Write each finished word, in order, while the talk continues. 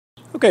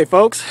Okay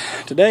folks,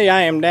 today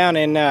I am down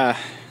in the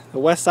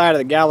west side of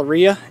the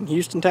Galleria in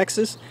Houston,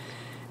 Texas,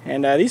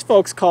 and these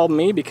folks called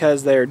me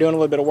because they're doing a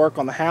little bit of work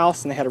on the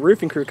house and they had a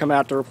roofing crew come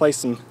out to replace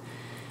some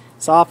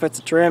soffits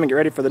and trim and get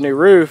ready for the new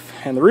roof.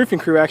 And the roofing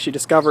crew actually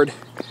discovered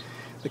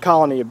the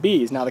colony of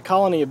bees. Now the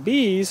colony of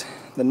bees,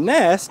 the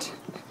nest,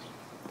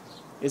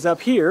 is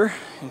up here.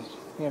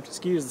 You have to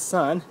excuse the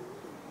sun.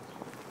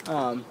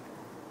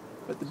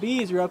 But the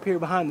bees are up here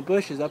behind the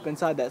bushes up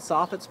inside that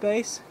soffit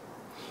space.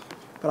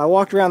 But I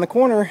walked around the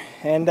corner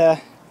and the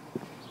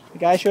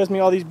guy shows me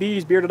all these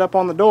bees bearded up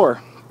on the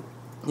door.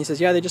 He says,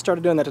 yeah, they just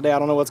started doing that today. I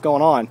don't know what's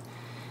going on.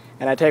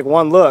 And I take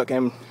one look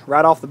and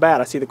right off the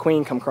bat I see the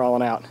queen come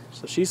crawling out.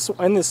 So she's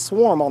in this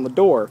swarm on the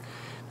door.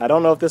 I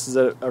don't know if this is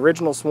an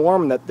original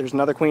swarm and that there's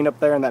another queen up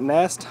there in that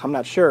nest. I'm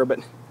not sure,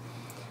 but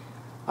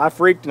I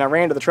freaked and I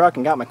ran to the truck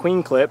and got my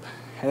queen clip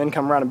and then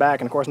come running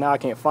back, and of course now I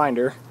can't find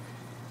her.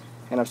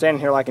 And I'm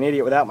standing here like an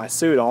idiot without my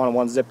suit on, and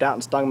one zipped out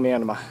and stung me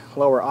under my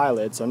lower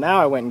eyelid. So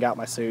now I went and got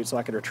my suit so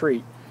I could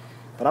retreat.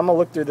 But I'm going to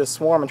look through this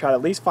swarm and try to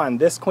at least find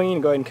this queen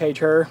and go ahead and cage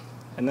her.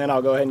 And then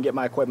I'll go ahead and get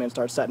my equipment and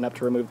start setting up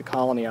to remove the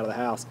colony out of the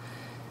house.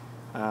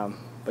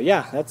 But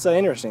yeah, that's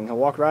interesting. I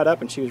walked right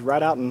up and she was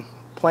right out in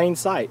plain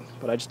sight.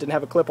 But I just didn't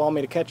have a clip on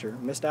me to catch her.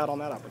 Missed out on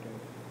that opportunity.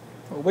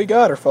 Well, we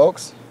got her,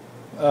 folks.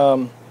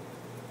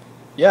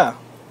 Yeah,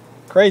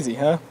 crazy,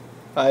 huh?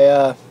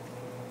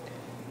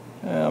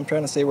 I'm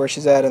trying to see where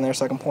she's at in there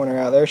so I can point her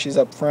out. There she's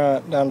up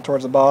front, down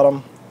towards the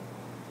bottom.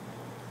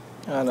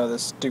 I know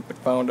this stupid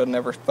phone doesn't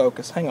ever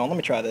focus. Hang on, let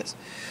me try this.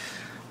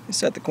 Let me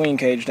set the queen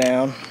cage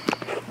down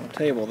on the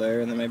table there,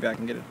 and then maybe I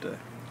can get it to,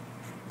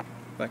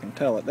 if I can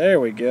tell it. There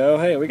we go.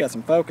 Hey, we got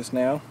some focus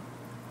now.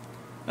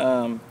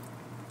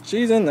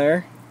 She's in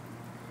there,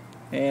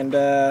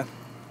 and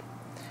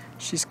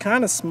she's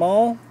kind of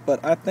small,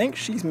 but I think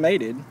she's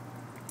mated.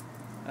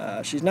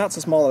 She's not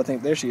so small that I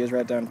think, there she is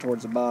right down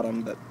towards the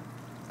bottom, but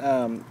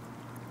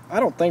I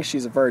don't think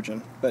she's a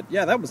virgin. But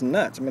yeah, that was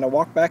nuts. I mean, I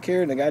walked back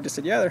here and the guy just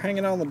said, yeah, they're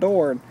hanging on the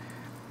door. And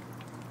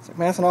it's like,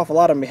 man, that's an awful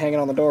lot of them be hanging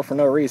on the door for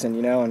no reason,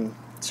 you know. And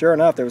sure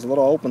enough, there was a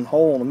little open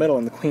hole in the middle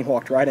and the queen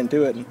walked right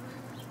into it. And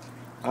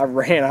I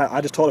ran,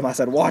 I just told him, I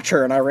said, watch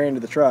her, and I ran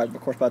to the truck. But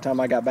of course, by the time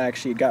I got back,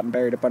 she had gotten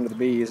buried up under the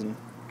bees. And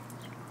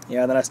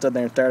yeah, then I stood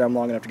there and stared at him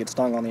long enough to get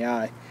stung on the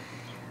eye.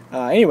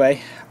 Anyway,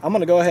 I'm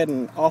going to go ahead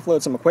and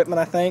offload some equipment,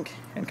 I think,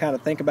 and kind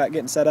of think about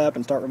getting set up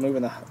and start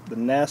removing the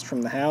nest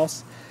from the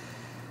house.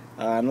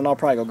 And then I'll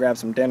probably go grab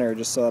some dinner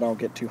just so I don't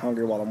get too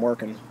hungry while I'm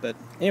working. But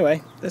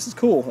anyway, this is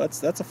cool.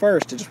 That's a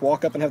first, to just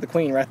walk up and have the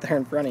queen right there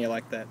in front of you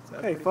like that.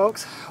 So hey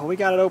folks, well, we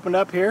got it opened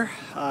up here.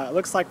 It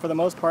looks like for the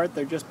most part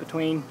they're just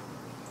between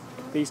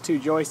these two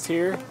joists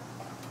here.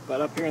 But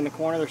up here in the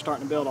corner they're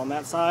starting to build on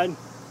that side.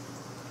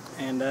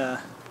 And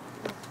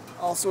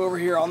also over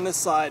here on this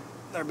side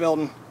they're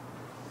building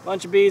a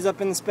bunch of bees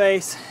up in the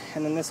space.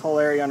 And then this whole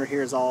area under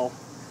here is all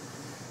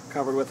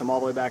covered with them all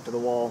the way back to the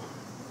wall.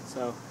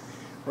 So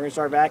we're going to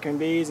start vacuuming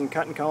bees and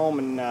cutting comb,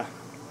 and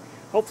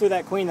hopefully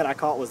that queen that I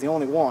caught was the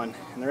only one,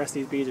 and the rest of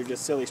these bees are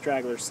just silly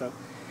stragglers, so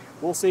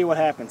we'll see what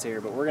happens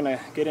here, but we're going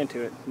to get into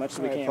it as much as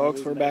we can.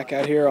 Folks, we're back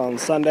out here on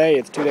Sunday.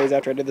 It's 2 days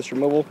after I did this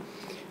removal.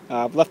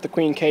 I've left the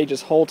queen cage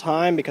this whole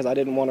time because I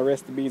didn't want to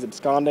risk the bees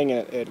absconding,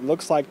 and it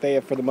looks like they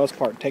have, for the most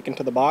part, taken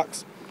to the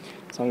box.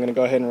 So I'm going to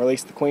go ahead and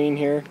release the queen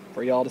here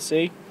for y'all to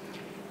see,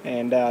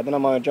 and then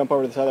I'm going to jump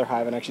over to this other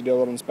hive and actually do a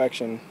little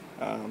inspection.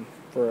 I'm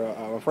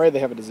afraid they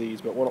have a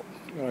disease, but we're not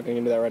going to get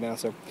into that right now.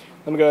 So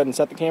let me go ahead and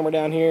set the camera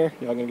down here.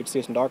 Y'all going to get to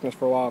see some darkness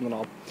for a while, and then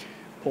I'll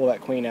pull that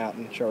queen out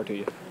and show her to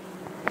you.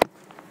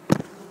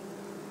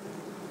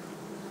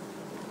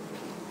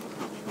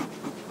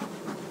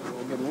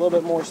 We'll get a little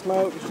bit more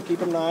smoke just to keep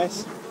them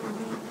nice.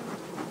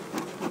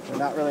 They're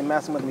not really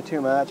messing with me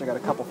too much. I got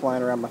a couple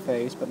flying around my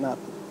face, but not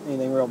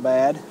anything real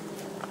bad.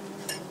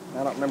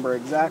 I don't remember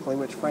exactly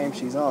which frame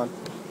she's on.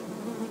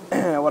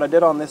 What I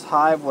did on this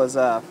hive was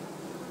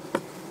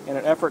in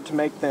an effort to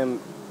make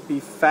them be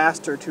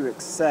faster to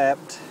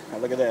accept. Now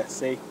look at this,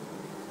 see?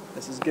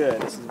 This is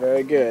good, this is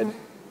very good.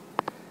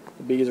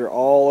 The bees are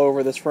all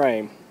over this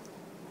frame.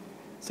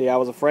 See, I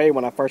was afraid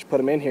when I first put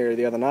them in here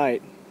the other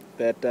night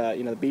that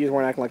you know, the bees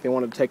weren't acting like they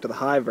wanted to take to the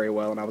hive very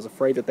well, and I was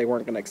afraid that they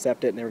weren't going to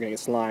accept it and they were going to get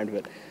slimed,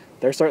 but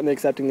they're certainly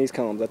accepting these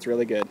combs. That's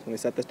really good. Let me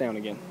set this down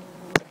again.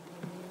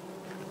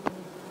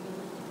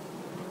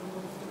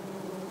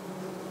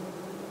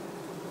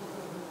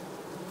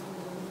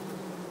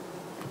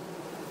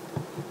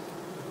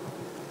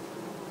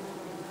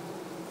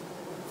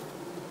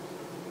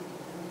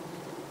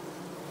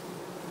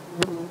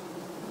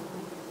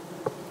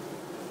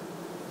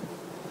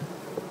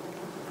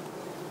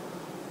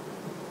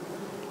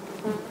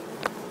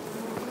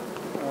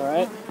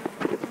 Alright,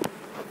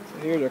 so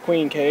here's our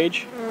queen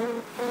cage.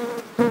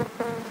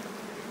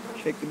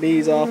 Shake the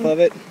bees off of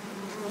it.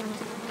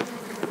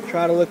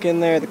 Try to look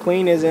in there. The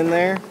queen is in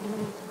there.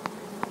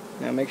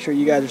 Now make sure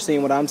you guys are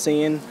seeing what I'm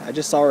seeing. I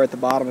just saw her at the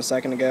bottom a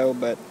second ago,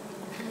 but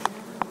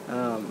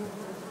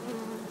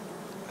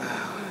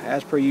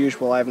as per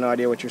usual, I have no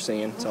idea what you're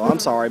seeing. So I'm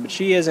sorry, but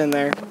she is in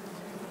there.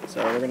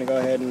 So we're going to go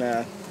ahead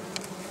and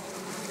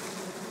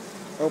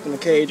open the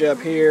cage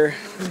up here.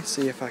 Let me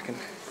see if I can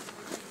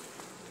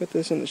put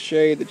this in the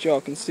shade that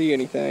y'all can see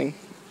anything.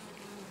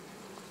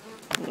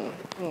 Oh,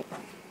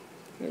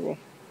 there we'll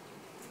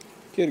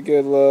get a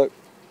good look.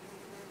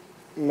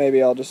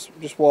 Maybe I'll just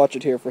watch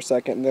it here for a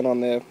second,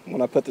 and then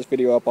when I put this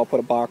video up, I'll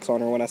put a box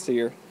on her when I see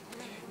her.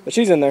 But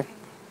she's in there,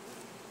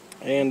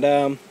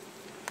 and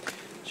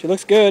she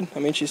looks good. I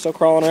mean, she's still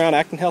crawling around,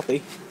 acting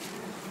healthy.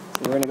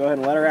 So we're gonna go ahead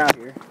and let her out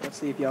here. Let's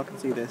see if y'all can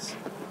see this.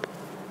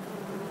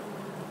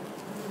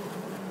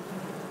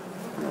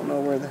 I don't know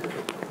where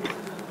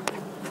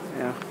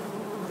yeah.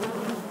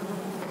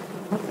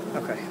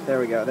 Okay, there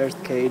we go. There's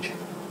the cage.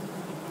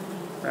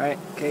 Right,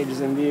 cage is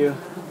in view.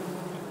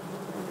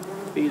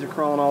 Bees are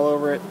crawling all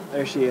over it.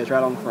 There she is,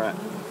 right on the front.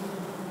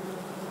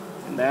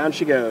 And down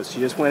she goes. She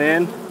just went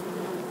in,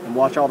 and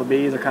watch all the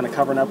bees are kind of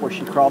covering up where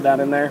she crawled down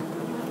in there,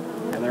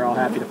 and they're all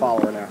happy to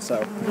follow her now. So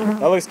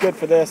that looks good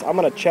for this. I'm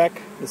gonna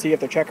check to see if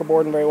they're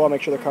checkerboarding very well,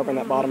 make sure they're covering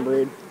that bottom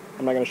brood.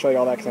 I'm not gonna show you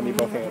all that because I need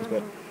both hands,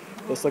 but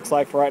this looks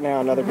like for right now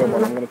another good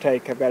one.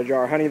 I've got a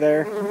jar of honey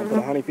there. I'll put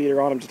a honey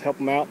feeder on them just to help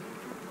them out.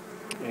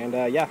 And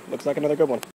yeah, looks like another good one.